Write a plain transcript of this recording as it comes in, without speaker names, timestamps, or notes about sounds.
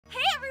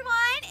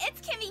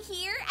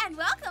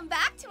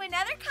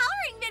another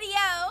coloring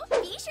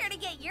video! Be sure to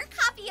get your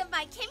copy of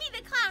my Kimmi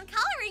the Clown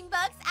coloring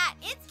books at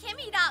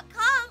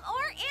itskimmi.com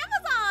or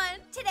Amazon!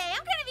 Today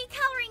I'm going to be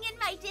coloring in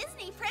my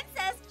Disney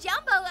Princess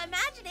Jumbo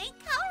Imagining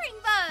coloring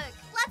book!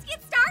 Let's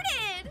get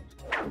started!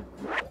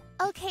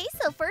 Okay,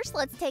 so first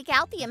let's take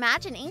out the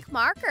Imagine ink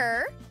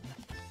marker.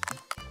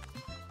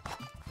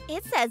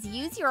 It says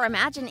use your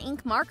Imagine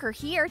ink marker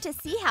here to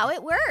see how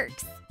it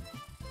works.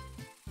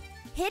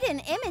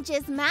 Hidden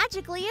images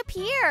magically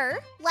appear.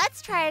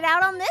 Let's try it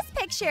out on this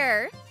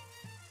picture.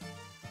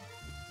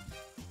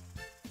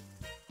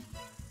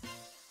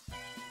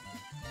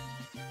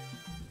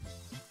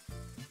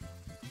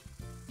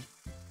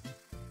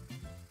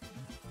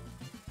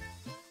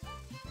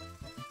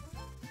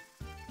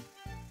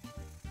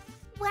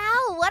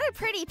 Wow, what a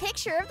pretty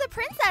picture of the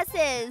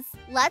princesses.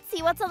 Let's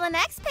see what's on the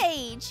next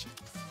page.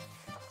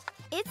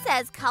 It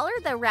says color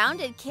the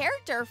rounded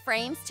character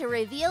frames to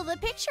reveal the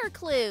picture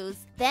clues.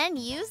 Then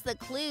use the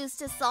clues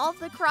to solve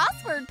the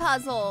crossword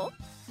puzzle.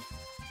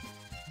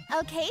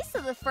 Okay,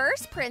 so the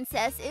first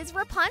princess is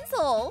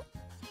Rapunzel.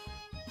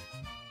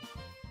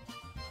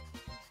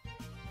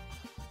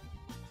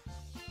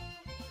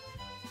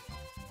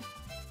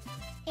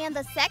 And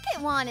the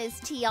second one is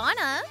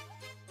Tiana.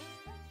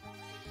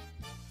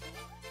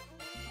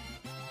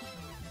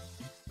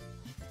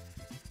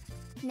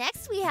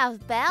 Next we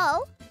have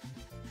Belle.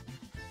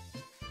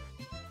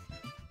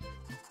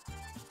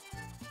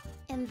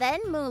 And then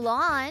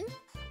Mulan.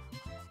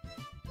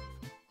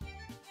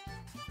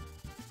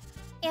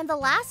 And the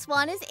last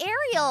one is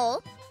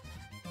Ariel.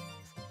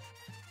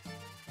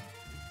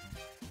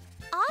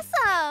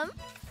 Awesome!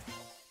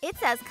 It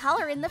says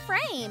color in the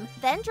frame,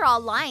 then draw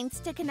lines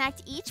to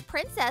connect each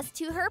princess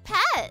to her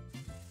pet.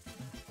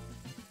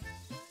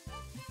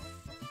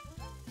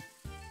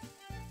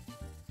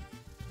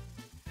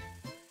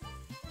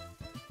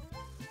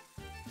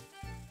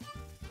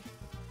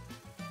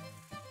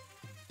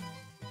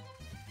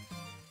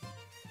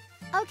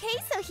 Okay,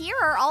 so here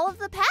are all of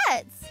the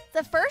pets.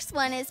 The first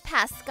one is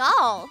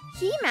Pascal.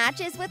 He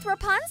matches with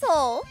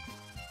Rapunzel.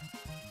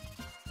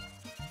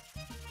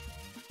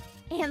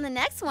 And the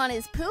next one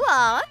is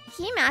Pua.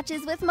 He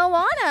matches with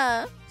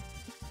Moana.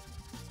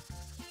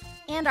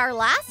 And our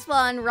last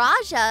one,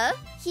 Raja,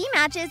 he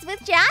matches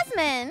with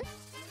Jasmine.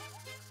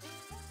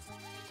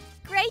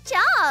 Great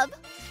job!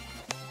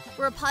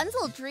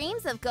 Rapunzel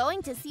dreams of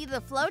going to see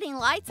the floating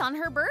lights on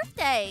her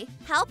birthday.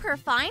 Help her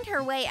find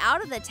her way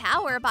out of the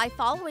tower by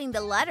following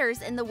the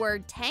letters in the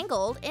word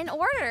tangled in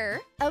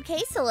order.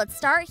 Okay, so let's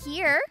start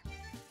here.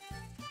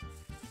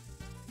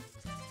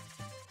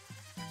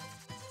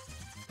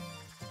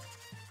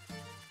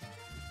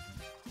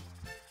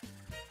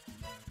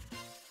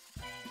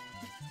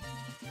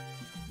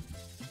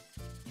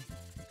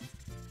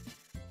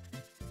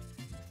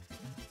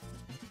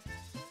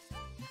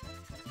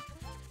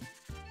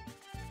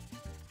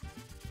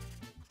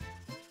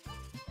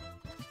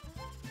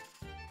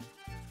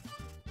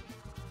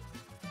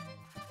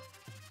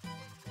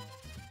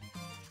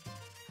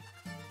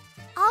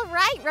 All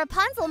right,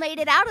 Rapunzel made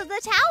it out of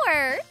the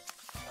tower.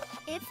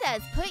 It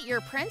says put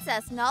your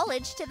princess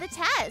knowledge to the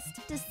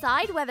test.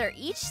 Decide whether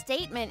each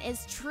statement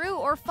is true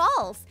or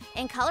false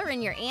and color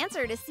in your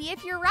answer to see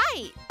if you're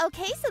right.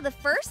 Okay, so the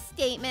first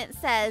statement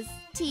says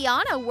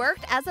Tiana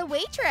worked as a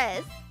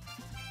waitress.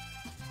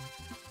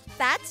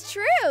 That's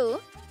true.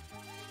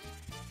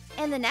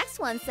 And the next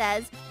one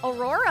says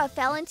Aurora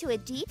fell into a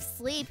deep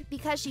sleep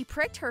because she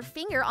pricked her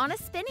finger on a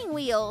spinning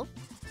wheel.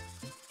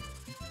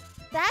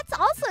 That's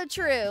also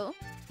true.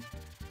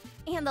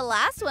 And the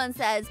last one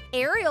says,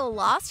 Ariel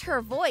lost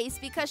her voice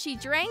because she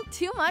drank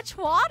too much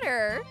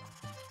water.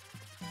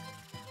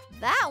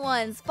 That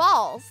one's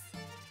false.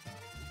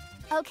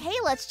 Okay,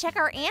 let's check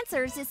our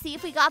answers to see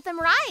if we got them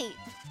right.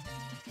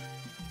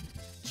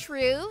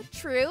 True,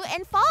 true,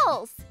 and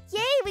false. Yay,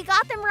 we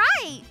got them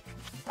right.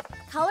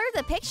 Color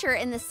the picture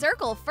in the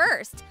circle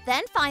first,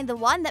 then find the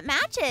one that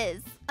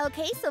matches.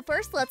 Okay, so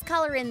first let's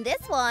color in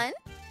this one.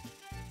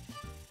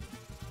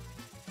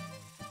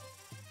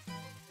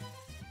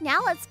 Now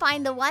let's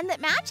find the one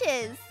that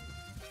matches.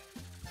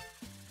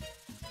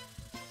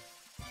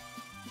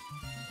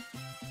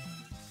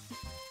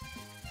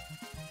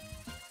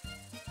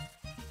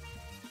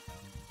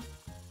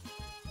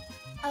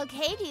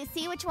 Okay, do you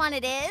see which one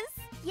it is?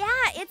 Yeah,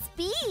 it's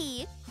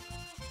B.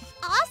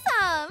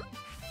 Awesome!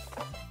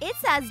 It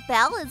says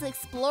Belle is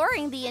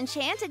exploring the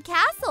enchanted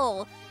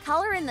castle.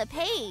 Color in the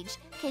page.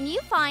 Can you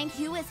find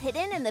who is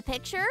hidden in the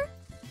picture?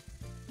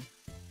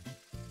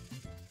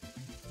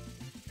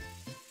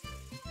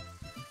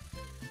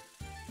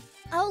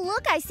 Oh,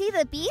 look, I see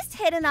the beast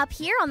hidden up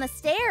here on the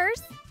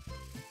stairs.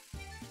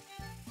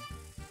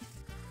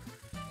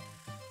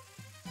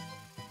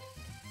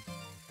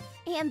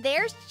 And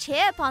there's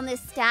Chip on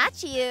this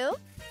statue.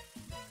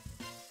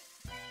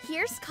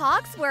 Here's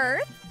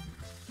Cogsworth.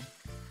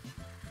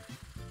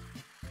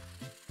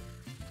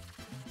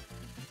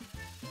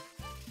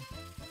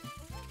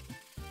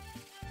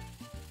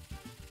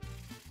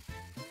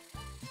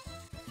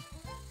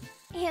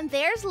 And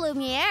there's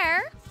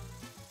Lumiere.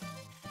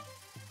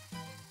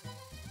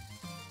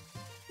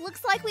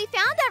 Looks like we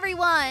found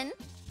everyone!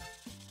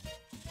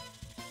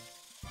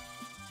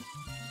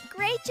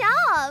 Great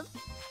job!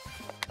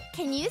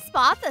 Can you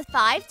spot the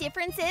 5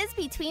 differences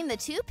between the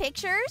 2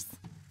 pictures?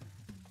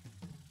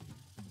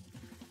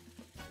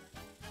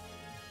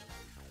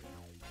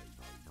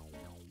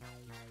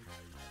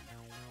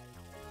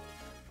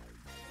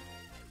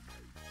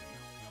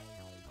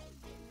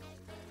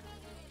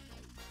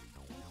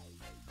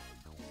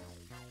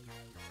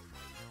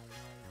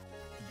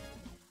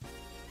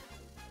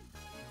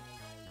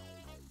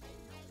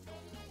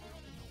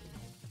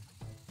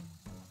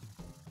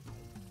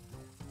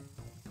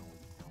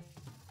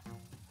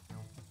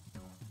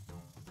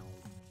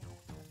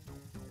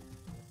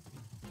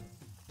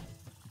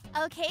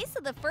 Okay, so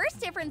the first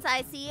difference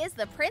I see is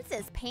the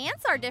princess'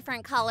 pants are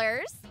different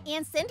colors.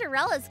 And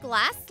Cinderella's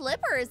glass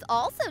slipper is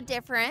also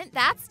different.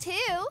 That's 2.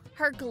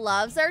 Her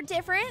gloves are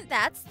different.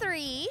 That's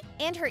 3.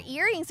 And her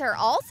earrings are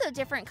also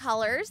different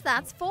colors.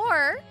 That's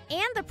 4.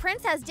 And the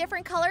prince has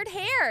different colored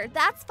hair.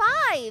 That's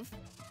 5.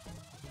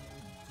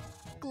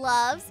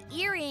 Gloves,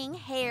 earring,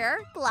 hair,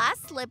 glass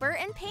slipper,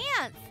 and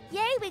pants.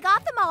 Yay, we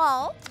got them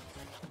all!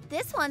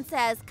 This one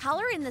says,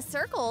 color in the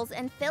circles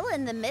and fill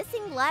in the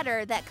missing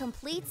letter that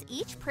completes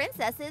each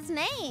princess's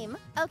name.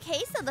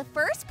 Okay, so the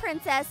first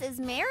princess is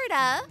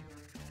Merida.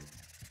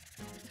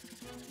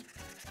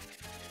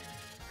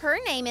 Her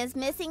name is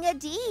missing a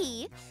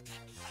D.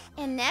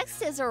 And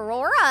next is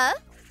Aurora.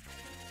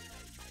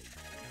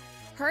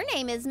 Her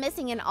name is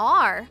missing an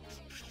R.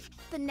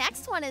 The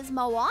next one is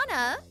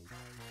Moana.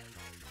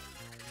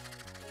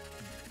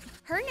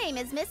 Her name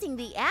is missing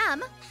the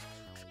M.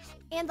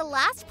 And the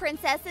last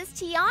princess is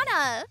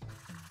Tiana.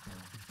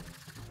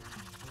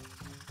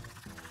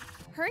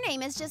 Her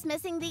name is just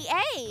missing the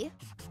A.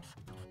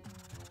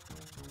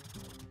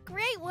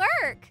 Great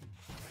work!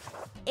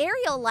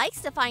 Ariel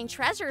likes to find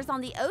treasures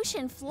on the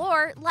ocean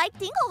floor like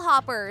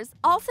dinglehoppers,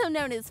 also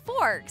known as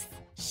forks.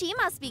 She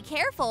must be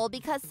careful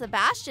because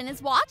Sebastian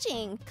is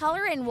watching.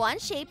 Color in 1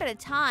 shape at a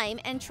time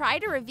and try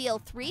to reveal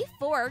 3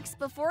 forks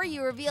before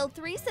you reveal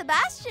 3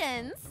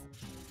 Sebastians.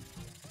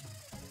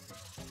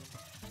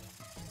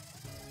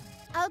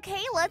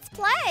 Okay, let's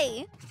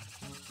play!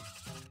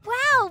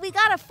 Wow, we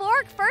got a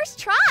fork first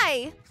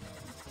try!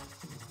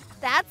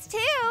 That's 2!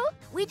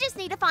 We just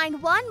need to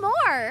find 1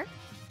 more!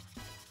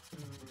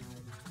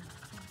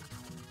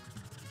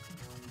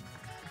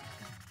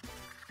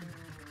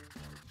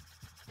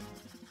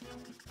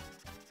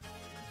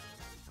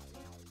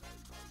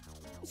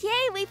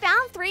 Yay, we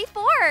found 3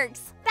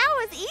 forks! That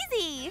was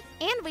easy!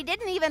 And we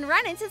didn't even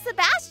run into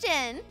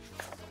Sebastian!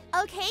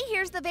 Okay,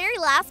 here's the very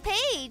last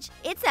page.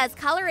 It says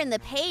color in the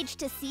page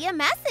to see a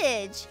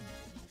message.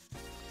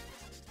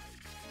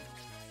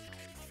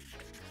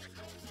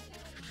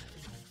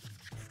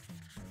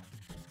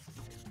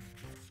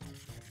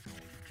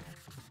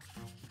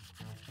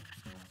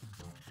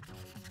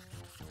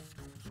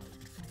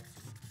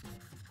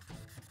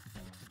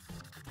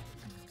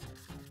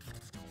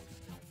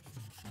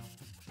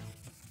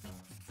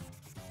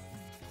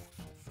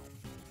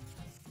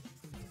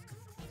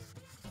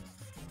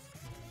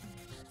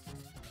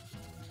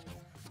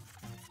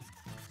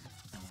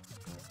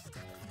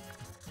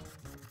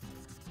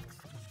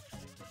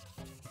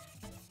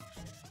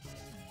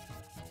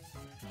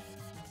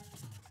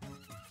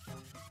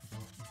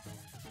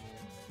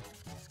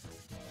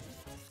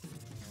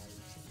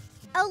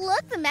 Oh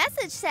look, the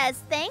message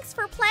says, thanks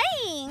for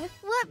playing!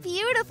 What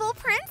beautiful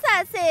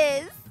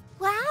princesses!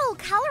 Wow,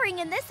 coloring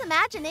in this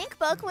Imagine Ink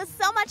book was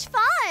so much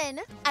fun!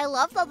 I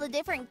loved all the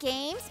different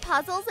games,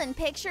 puzzles, and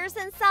pictures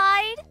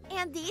inside.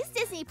 And these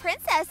Disney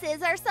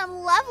princesses are some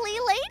lovely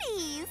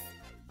ladies!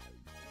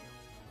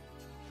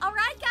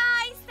 Alright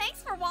guys,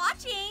 thanks for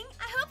watching!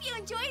 I hope you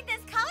enjoyed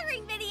this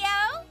coloring video!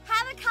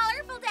 Have a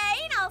colorful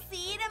day and I'll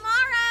see you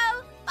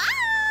tomorrow! Bye!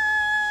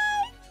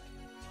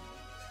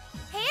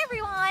 Hey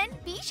everyone!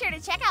 Be sure to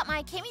check out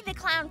my Kimmi the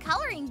Clown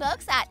coloring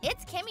books at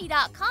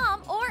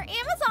itskimmi.com or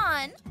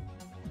Amazon!